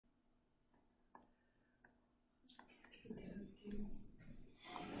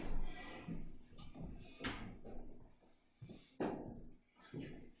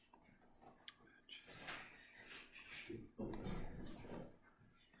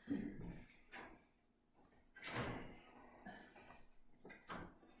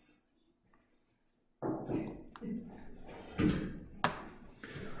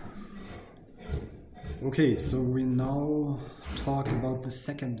Okay, so we now talk about the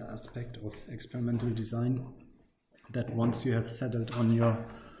second aspect of experimental design, that once you have settled on your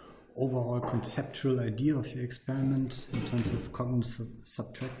overall conceptual idea of your experiment in terms of cognitive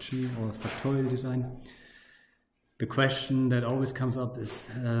subtraction or factorial design, the question that always comes up is,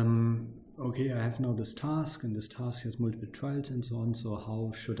 okay, I have now this task, and this task has multiple trials and so on, so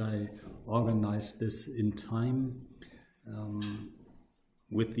how should I organize this in time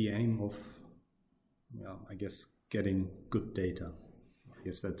with the aim of, I guess, getting good data? I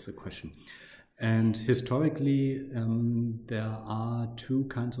guess that's the question. And historically, there are two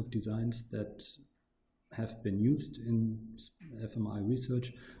kinds of designs that have been used in fMRI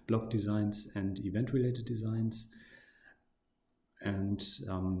research: block designs and event-related designs. And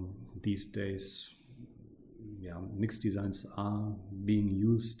these days, mixed designs are being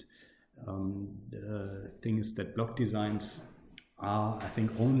used. The thing is that block designs are, I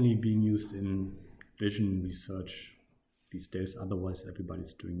think, only being used in vision research these days. Otherwise,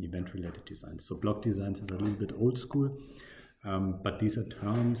 everybody's doing event-related designs. So block designs is a little bit old school, but these are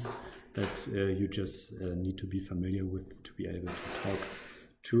terms that you just need to be familiar with to be able to talk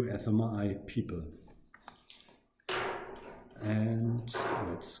to fMRI people. And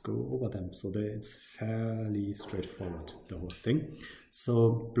let's go over them. So it's fairly straightforward, the whole thing.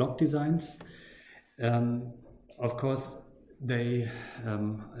 So block designs, of course,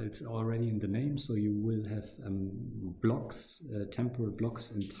 it's already in the name, so you will have blocks, temporal blocks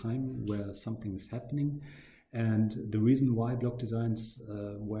in time where something is happening. And the reason why block designs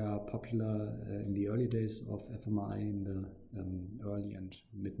were popular in the early days of fMRI in the early and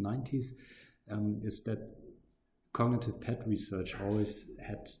mid-90s is that cognitive PET research always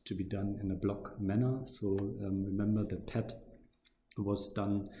had to be done in a block manner. So remember that PET was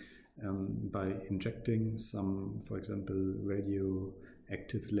done by injecting some, for example,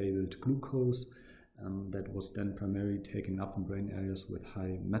 radioactive labeled glucose that was then primarily taken up in brain areas with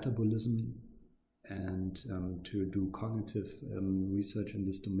high metabolism. And to do cognitive research in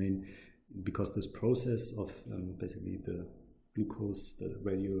this domain, because this process of basically the glucose, the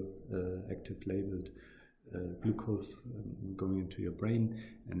radioactive labeled glucose going into your brain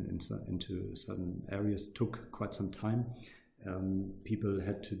and into certain areas took quite some time. People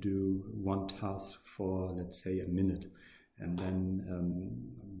had to do one task for, let's say, a minute, and then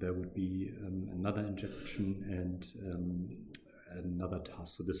there would be another injection and another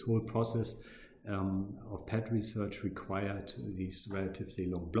task. So this whole process of PET research required these relatively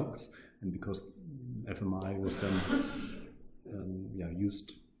long blocks, and because fMRI was then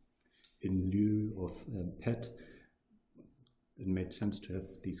used in lieu of PET, it made sense to have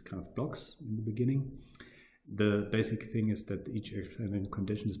these kind of blocks in the beginning. The basic thing is that each experiment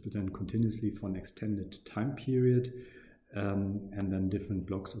condition is presented continuously for an extended time period, and then different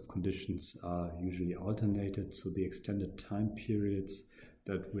blocks of conditions are usually alternated. So the extended time periods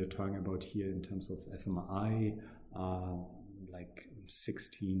that we're talking about here in terms of fMRI are like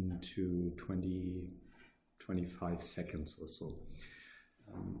 16 to 25 seconds or so.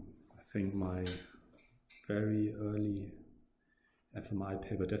 I think my very early fMRI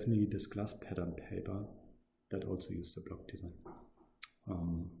paper, definitely this glass pattern paper, that also used a block design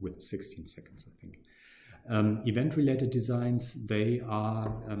with 16 seconds, I think. Event-related designs, they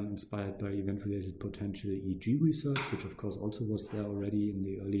are inspired by event-related potential EEG research, which of course also was there already in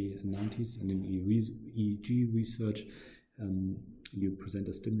the early 90s. And in EEG research, you present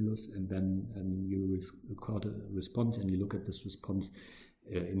a stimulus and then you record a response, and you look at this response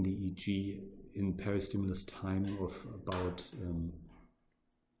in the EEG in peristimulus time of about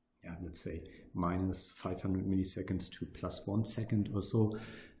let's say minus 500 milliseconds to plus 1 second or so,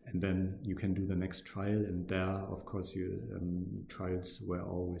 and then you can do the next trial. And there, of course, your trials were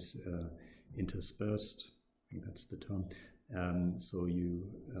always interspersed. I think that's the term. So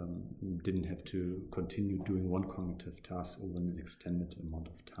you didn't have to continue doing one cognitive task over an extended amount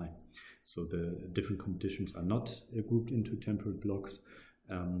of time. So the different conditions are not grouped into temporal blocks.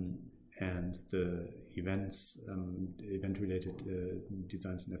 And the event-related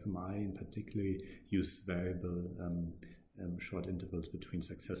designs in fMRI in particular use variable short intervals between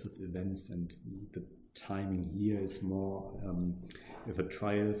successive events, and the timing here is more if a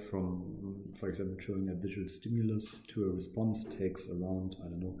trial from, for example, showing a visual stimulus to a response takes around,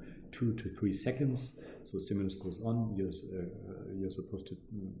 2 to 3 seconds. So stimulus goes on, you're supposed to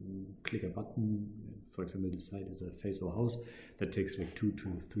click a button, for example, decide is a face or house. That takes like 2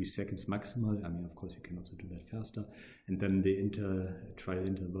 to 3 seconds maximal. I mean, of course, you can also do that faster. And then the trial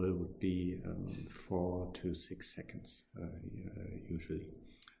interval would be 4 to 6 seconds usually.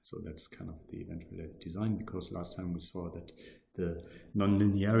 So that's kind of the event-related design, because last time we saw that the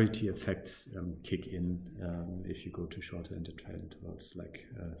non-linearity effects kick in if you go to shorter intervals, like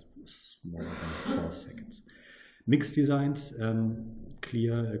smaller than 4 seconds. Mixed designs,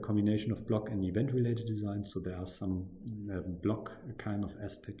 clear a combination of block and event-related designs. So there are some block kind of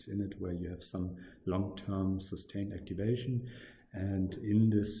aspects in it where you have some long-term sustained activation, and in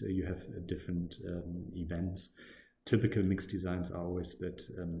this you have different events. Typical mixed designs are always that,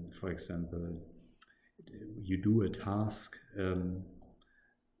 for example, you do a task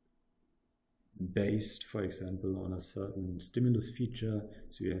based, for example, on a certain stimulus feature.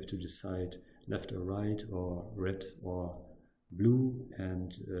 So you have to decide left or right, or red or blue,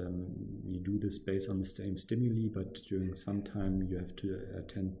 and you do this based on the same stimuli, but during some time you have to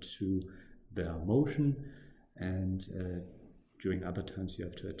attend to their motion, and during other times you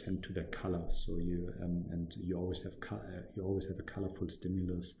have to attend to their color. So you and you always have a colorful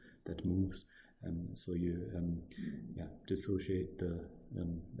stimulus that moves. So you dissociate the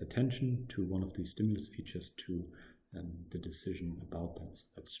attention to one of these stimulus features to the decision about them. So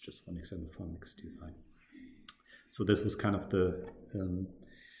that's just one example for mixed design. So this was kind of the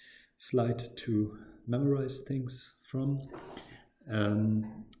slide to memorize things from.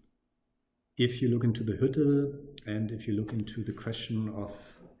 If you look into the Hütte and if you look into the question of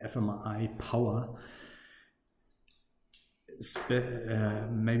fMRI power,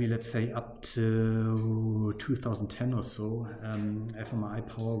 maybe let's say up to 2010 or so, fMRI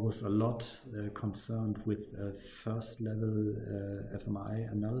power was a lot concerned with first level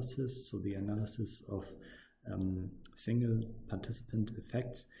fMRI analysis, so the analysis of single participant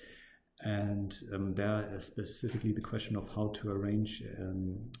effects, and there is specifically the question of how to arrange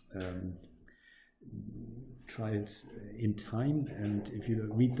trials in time. And if you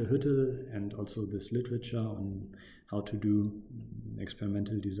read the Hütte and also this literature on how to do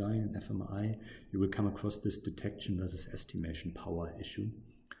experimental design in fMRI, you will come across this detection versus estimation power issue.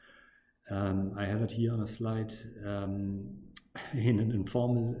 I have it here on a slide in an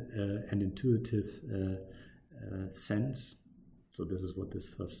informal and intuitive sense. So this is what this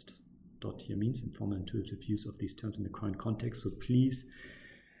first dot here means, informal intuitive use of these terms in the current context. So please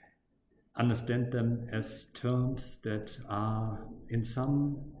understand them as terms that are in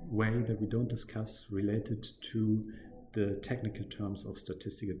some way that we don't discuss related to the technical terms of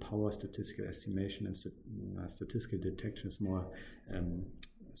statistical power, statistical estimation, and statistical detection is more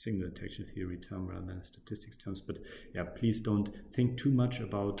single detection theory term rather than statistics terms. But yeah, please don't think too much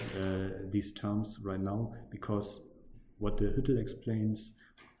about these terms right now, because what the Hütte explains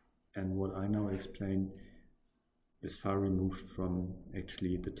and what I now explain is far removed from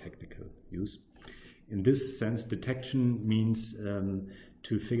actually the technical use. In this sense, detection means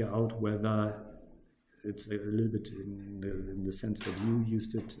to figure out whether it's a little bit in the sense that you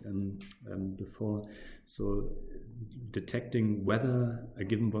used it before. So detecting whether a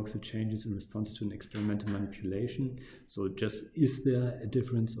given voxel changes in response to an experimental manipulation. So just, is there a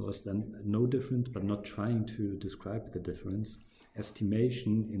difference or is there no difference, but not trying to describe the difference.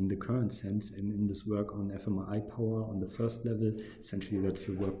 Estimation in the current sense, and in this work on fMRI power on the first level, essentially that's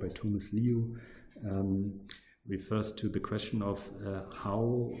the work by Thomas Liu, refers to the question of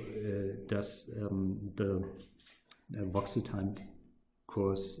how does the voxel time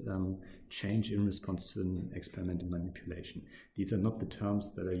course change in response to an experimental manipulation. These are not the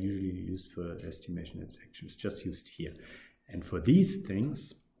terms that are usually used for estimation and detection, it's just used here. And for these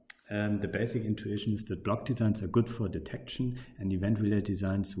things, the basic intuition is that block designs are good for detection, and event-related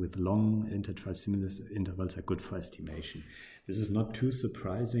designs with long intertrial stimulus intervals are good for estimation. This is not too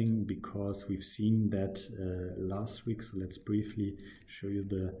surprising because we've seen that last week, so let's briefly show you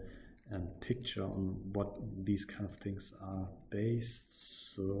the picture on what these kind of things are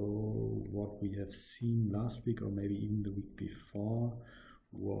based. So what we have seen last week, or maybe even the week before,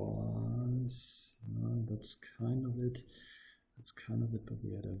 was, that's kind of it. That's kind of it, but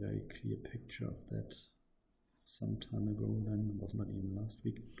we had a very clear picture of that some time ago then. It was not even last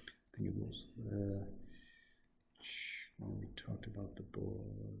week. I think it was when we talked about the board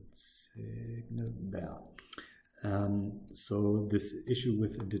signal there. So this issue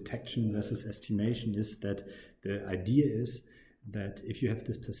with detection versus estimation is that the idea is that if you have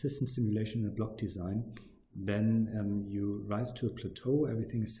this persistent stimulation in a block design, then you rise to a plateau,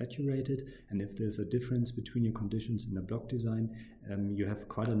 everything is saturated, and if there's a difference between your conditions in a block design, you have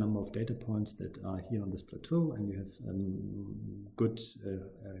quite a number of data points that are here on this plateau, and you have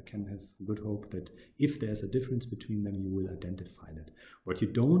can have good hope that if there's a difference between them, you will identify that. What you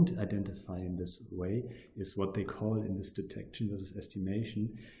don't identify in this way is what they call in this detection versus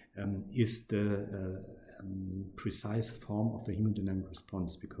estimation is the precise form of the hemodynamic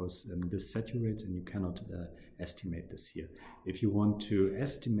response, because this saturates and you cannot estimate this here. If you want to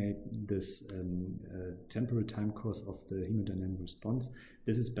estimate this temporal time course of the hemodynamic response,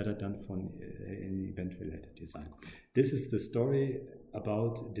 this is better done for an event-related design. This is the story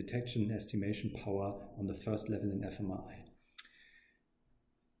about detection and estimation power on the first level in fMRI.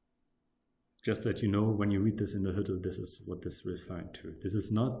 Just that you know, when you read this in the Hüttel, this is what this is referring to. This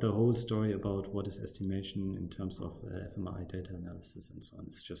is not the whole story about what is estimation in terms of fMRI data analysis and so on.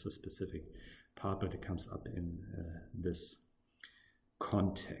 It's just a specific part, but it comes up in this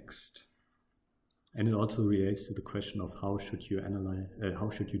context. And it also relates to the question of how should you analyze,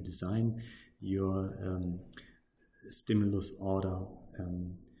 how should you design your stimulus order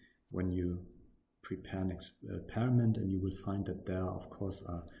when you prepare an experiment, and you will find that there, of course,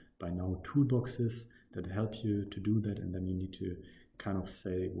 are by now toolboxes that help you to do that, and then you need to kind of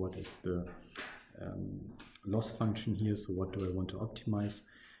say what is the loss function here, so what do I want to optimize,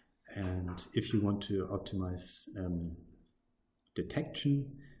 and if you want to optimize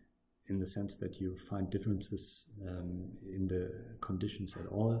detection in the sense that you find differences in the conditions at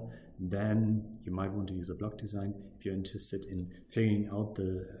all, then you might want to use a block design. If you're interested in figuring out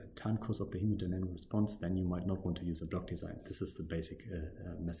the time course of the hemodynamic response, then you might not want to use a block design. This is the basic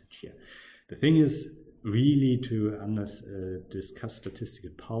message here. The thing is, really to discuss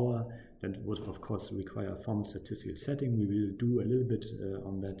statistical power, that would of course require a formal statistical setting. We will do a little bit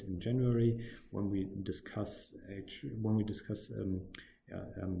on that in January when we discuss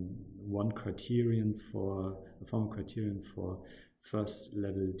one criterion for a formal criterion for first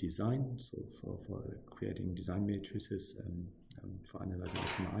level design, so for creating design matrices for analyzing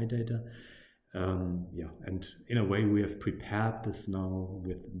fMRI data. And in a way we have prepared this now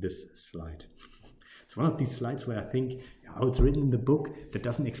with this slide. It's one of these slides where I think how it's written in the book that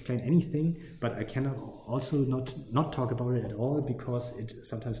doesn't explain anything, but I cannot also not talk about it at all because it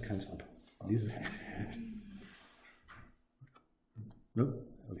sometimes comes up. This is no?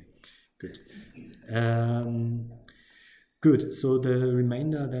 Okay, good. Good, so the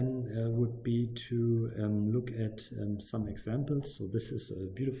remainder then would be to look at some examples. So this is a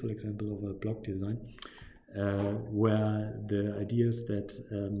beautiful example of a block design where the idea is that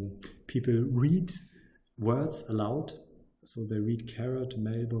people read words aloud. So they read carrot,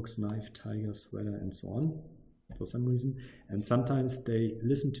 mailbox, knife, tiger, sweater, and so on for some reason. And sometimes they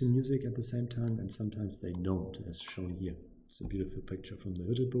listen to music at the same time, and sometimes they don't, as shown here. It's a beautiful picture from the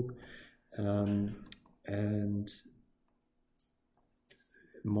Hüttel book. And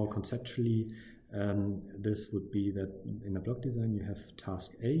more conceptually, this would be that in a block design you have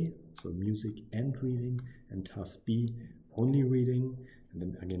task A, so music and reading, and task B, only reading, and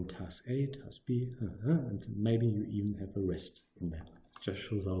then again task A, task B, and maybe you even have a rest in that. It just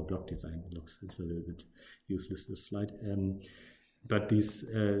shows how block design looks. It's a little bit useless, this slide. But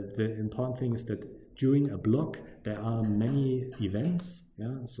the important thing is that during a block there are many events.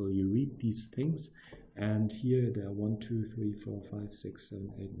 Yeah, so you read these things, and here there are 1, 2, 3, 4, 5, 6,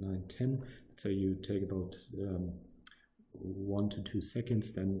 7, 8, 9, 10. So you take about 1 to 2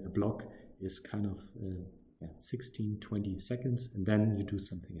 seconds. Then a block is kind of 16, 20 seconds, and then you do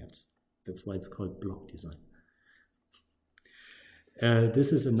something else. That's why it's called block design.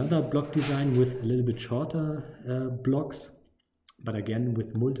 This is another block design with a little bit shorter blocks, but again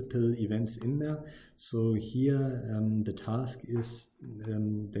with multiple events in there. So here the task is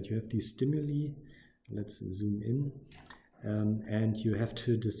that you have these stimuli. Let's zoom in, and you have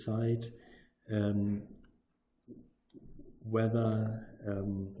to decide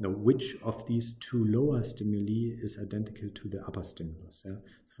which of these two lower stimuli is identical to the upper stimulus. Yeah?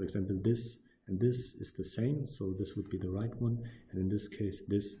 So for example, this and this is the same, so this would be the right one, and in this case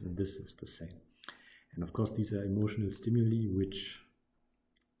this and this is the same. And of course these are emotional stimuli, which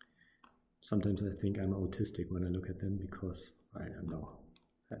sometimes I think I'm autistic when I look at them, because I don't know.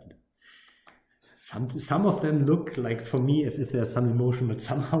 Some of them look like, for me, as if there's some emotion, but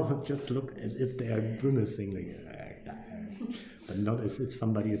somehow just look as if they are grimacing, but not as if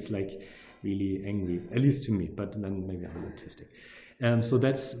somebody is like really angry, at least to me, but then maybe I'm autistic. So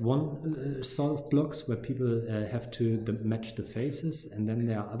that's one sort of blocks where people have to match the faces, and then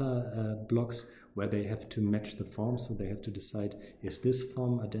there are other blocks where they have to match the form, so they have to decide, is this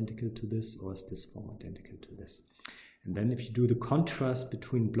form identical to this, or is this form identical to this? And then if you do the contrast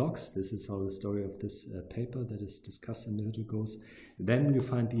between blocks, this is how the story of this paper that is discussed in the Hüttel goes, then you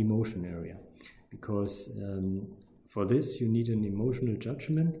find the emotion area. Because for this you need an emotional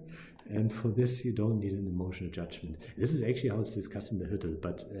judgment, and for this you don't need an emotional judgment. This is actually how it's discussed in the Hüttel,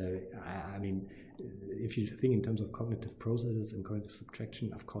 but I mean, if you think in terms of cognitive processes and cognitive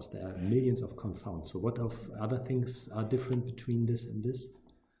subtraction, of course there are millions of confounds. So what of other things are different between this and this?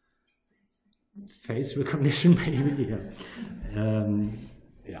 Face recognition, maybe,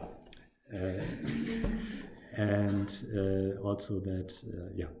 yeah. And also that,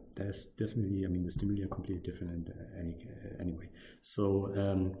 there's definitely, I mean, the stimuli are completely different anyway. So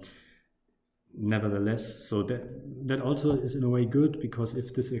nevertheless, so that also is in a way good, because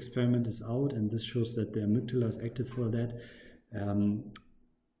if this experiment is out and this shows that the amygdala is active for that,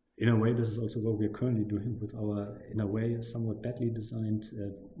 in a way, this is also what we're currently doing with our, in a way, somewhat badly designed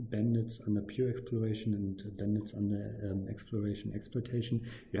bandits under pure exploration and bandits under exploration exploitation.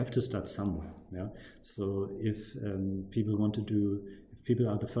 You have to start somewhere. Yeah. So if people want to do, if people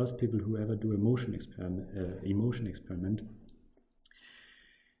are the first people who ever do emotion experiment,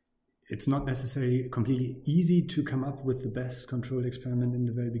 it's not necessarily completely easy to come up with the best controlled experiment in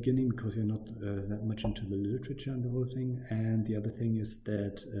the very beginning, because you're not that much into the literature and the whole thing. And the other thing is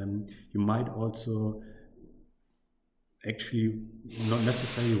that you might also actually not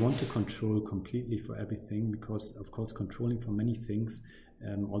necessarily want to control completely for everything, because of course controlling for many things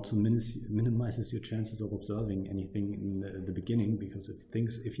also minimizes your chances of observing anything in the beginning, because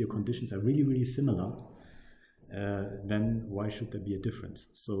if your conditions are really, really similar, then why should there be a difference?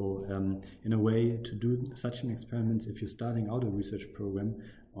 So in a way, to do such an experiment, if you're starting out a research program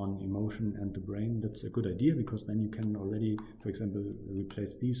on emotion and the brain, that's a good idea, because then you can already, for example,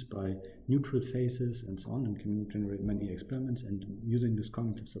 replace these by neutral phases and so on, and can generate many experiments, and using this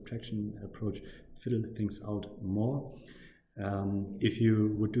cognitive subtraction approach, fill things out more. If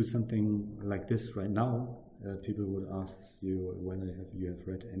you would do something like this right now, people would ask you whether you have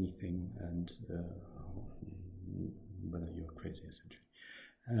read anything and whether you're crazy, essentially.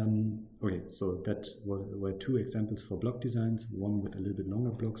 Okay, so that were two examples for block designs, one with a little bit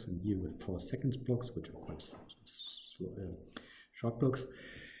longer blocks and here with 4 seconds blocks, which are quite short blocks.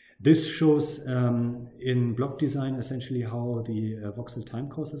 This shows in block design essentially how the voxel time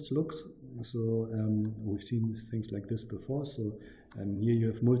courses look. So we've seen things like this before. So here you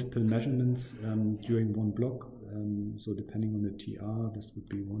have multiple measurements during one block. So depending on the TR, this would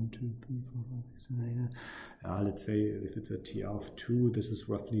be 1, 2, 3, 4, 5, 6, 7, 8. Let's say if it's a TR of 2, this is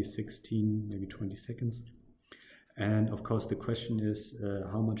roughly 16, maybe 20 seconds. And of course, the question is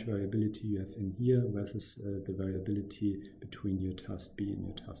how much variability you have in here versus the variability between your task B and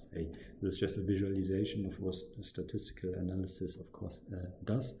your task A. This is just a visualization of what statistical analysis, of course,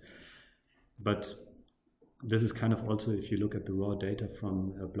 does. But this is kind of also, if you look at the raw data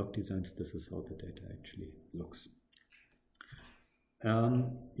from block designs, this is how the data actually looks.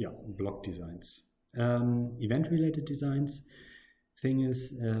 Block designs. Event-related designs. Thing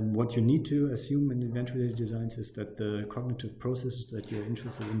is, what you need to assume in event-related designs is that the cognitive processes that you're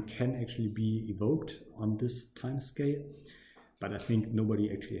interested in can actually be evoked on this time scale. But I think nobody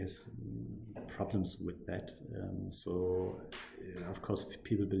actually has problems with that. Of course,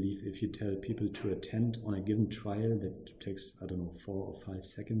 people believe if you tell people to attend on a given trial that takes, I don't know, 4 or 5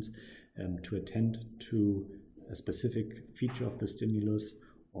 seconds, to attend to a specific feature of the stimulus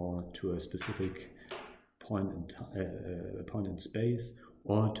or to a specific point in space,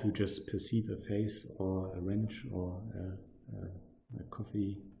 or to just perceive a face or a wrench or a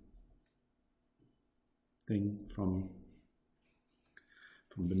coffee thing from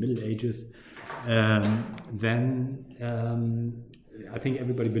the Middle Ages, then I think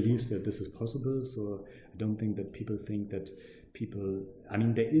everybody believes that this is possible. So I don't think that people think that I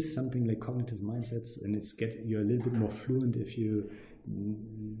mean, there is something like cognitive mindsets, and you're a little bit more fluent if you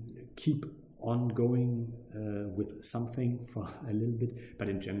keep on going with something for a little bit. But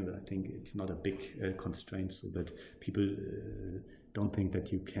in general, I think it's not a big constraint, so that people don't think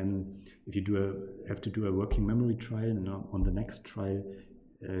that you can, if you have to do a working memory trial, and on the next trial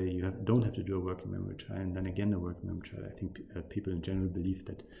you don't have to do a working memory trial, and then again a working memory trial. I think people in general believe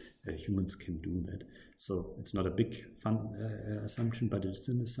that humans can do that. So it's not a big fun assumption, but it's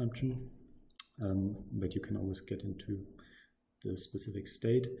an assumption that you can always get into the specific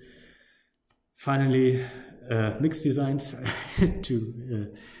state. Finally, mixed designs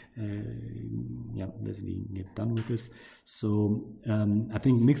to basically get done with this. So I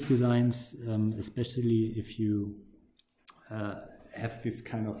think mixed designs, especially if you have this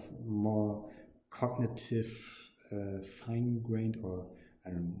kind of more cognitive, fine-grained, or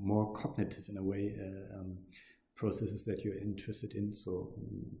more cognitive in a way processes that you're interested in. So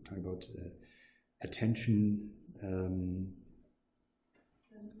talking about attention,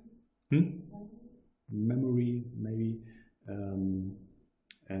 memory maybe,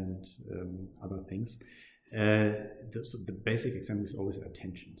 and other things. The basic example is always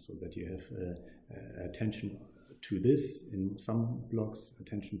attention, so that you have attention to this in some blocks,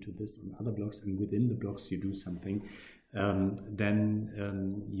 attention to this on other blocks, and within the blocks you do something.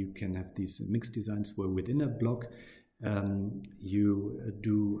 Then you can have these mixed designs where within a block you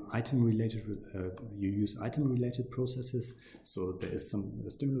do item-related, you use item-related processes. So there is some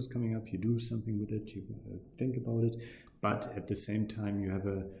stimulus coming up, you do something with it, you think about it, but at the same time you have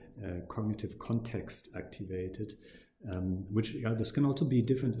a cognitive context activated, which this can also be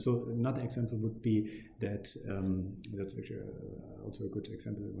different. So another example would be that, that's actually also a good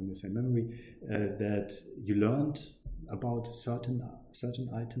example when you say memory, that you learned about certain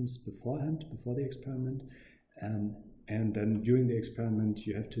items beforehand, before the experiment, and then during the experiment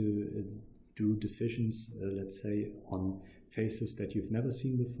you have to do decisions, let's say, on faces that you've never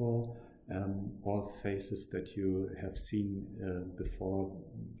seen before, or faces that you have seen before,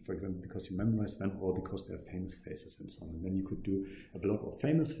 for example, because you memorized them, or because they're famous faces and so on. And then you could do a block of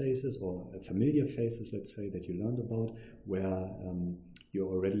famous faces or familiar faces, let's say, that you learned about, where you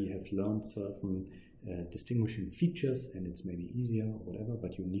already have learned certain distinguishing features, and it's maybe easier or whatever,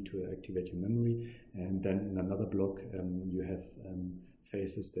 but you need to activate your memory. And then in another block you have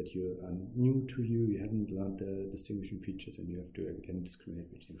faces that are new to you, you haven't learned the distinguishing features, and you have to again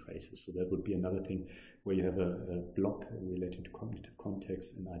discriminate between faces. So that would be another thing where you have a block related to cognitive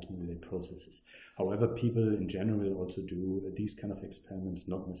context and item-related processes. However, people in general also do these kind of experiments,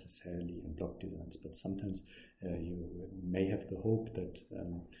 not necessarily in block designs, but sometimes you may have the hope that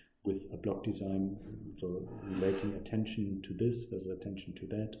with a block design, so relating attention to this versus attention to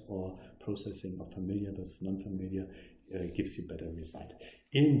that, or processing of familiar versus non-familiar, gives you better result.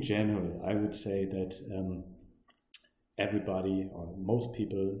 In general, I would say that everybody, or most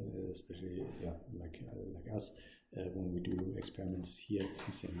people, especially like us, when we do experiments here at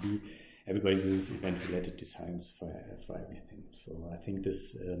CCNB, everybody uses event-related designs for everything. So I think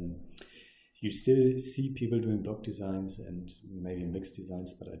this. You still see people doing block designs and maybe mixed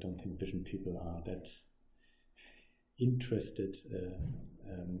designs, but I don't think vision people are that interested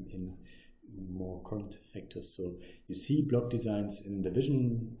in more cognitive factors. So you see block designs in the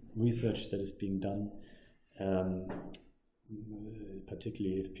vision research that is being done,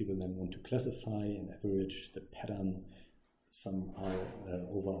 particularly if people then want to classify and average the pattern somehow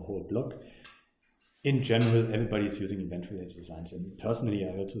over a whole block. In general, everybody is using event-related designs, and personally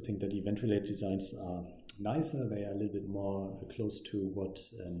I also think that event-related designs are nicer. They are a little bit more close to what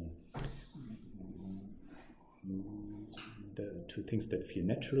to things that feel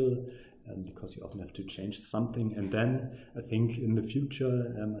natural, because you often have to change something. And then I think in the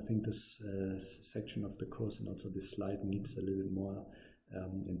future, I think this section of the course and also this slide needs a little bit more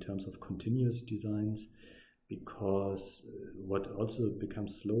in terms of continuous designs, because what also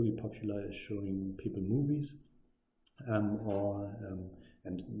becomes slowly popular is showing people movies,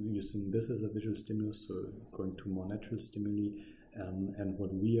 and using this as a visual stimulus, so going to more natural stimuli. And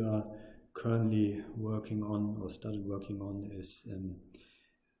what we are currently working on, or started working on, is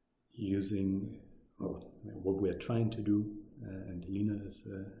using, what we are trying to do, and Lina is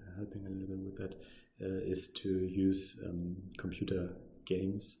helping a little bit with that, is to use computer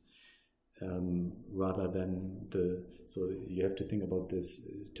games. Rather than so you have to think about this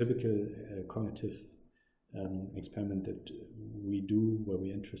typical cognitive experiment that we do, where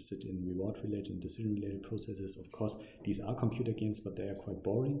we're interested in reward-related and decision-related processes. Of course, these are computer games, but they are quite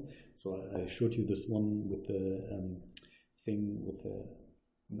boring. So I showed you this one with the thing with the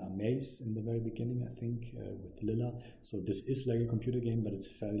maze in the very beginning, I think, with Lila. So this is like a computer game, but it's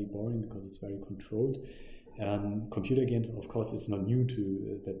fairly boring because it's very controlled. Computer games, of course, it's not new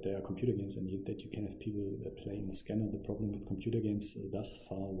to that there are computer games and that you can have people playing a scanner. The problem with computer games thus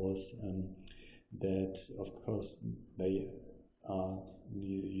far was that, of course, they are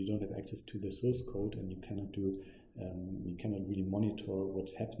you don't have access to the source code, and you cannot do you cannot really monitor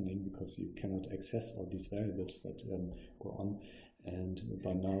what's happening, because you cannot access all these variables that go on. And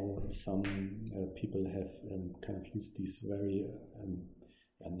by now, some people have kind of used these very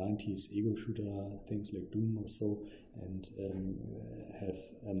 90s ego shooter things like Doom or so, and have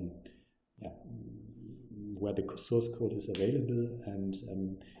where the source code is available, and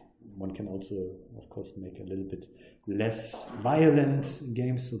one can also, of course, make a little bit less violent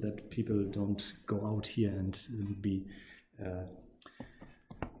games so that people don't go out here and be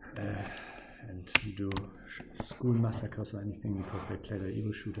and do school massacres or anything because they play the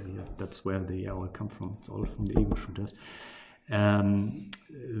ego shooter here. That's where they all come from. It's all from the ego shooters.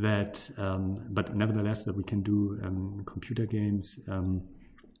 But nevertheless, that we can do computer games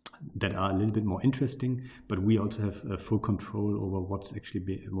that are a little bit more interesting, but we also have full control over what's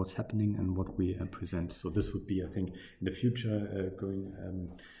actually what's happening and what we present. So this would be, I think, in the future going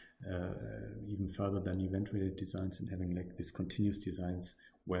even further than event-related designs and having like these continuous designs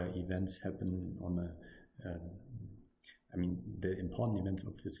where events happen on a I mean, the important events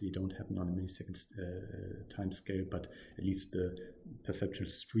obviously don't happen on a millisecond time scale, but at least the perceptual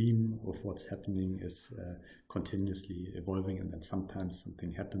stream of what's happening is continuously evolving, and then sometimes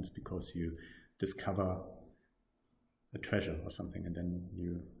something happens because you discover a treasure or something, and then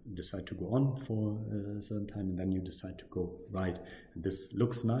you decide to go on for a certain time, and then you decide to go right. And this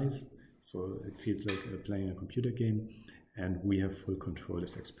looks nice, so it feels like playing a computer game, and we have full control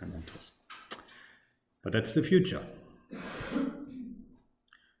as experimenters. But that's the future.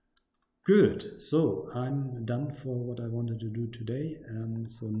 Good, so I'm done for what I wanted to do today.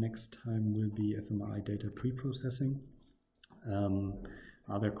 So next time will be fMRI data pre-processing.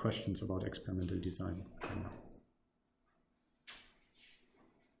 Are there questions about experimental design?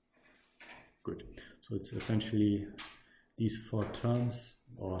 Good, so it's essentially these 4 terms,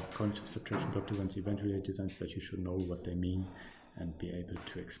 or cognitive subtraction, block designs, event-related designs, that you should know what they mean and be able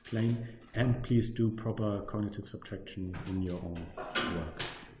to explain. And please do proper cognitive subtraction in your own work.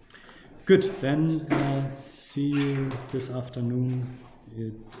 Good, then see you this afternoon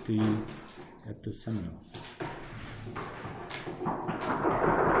at the seminar.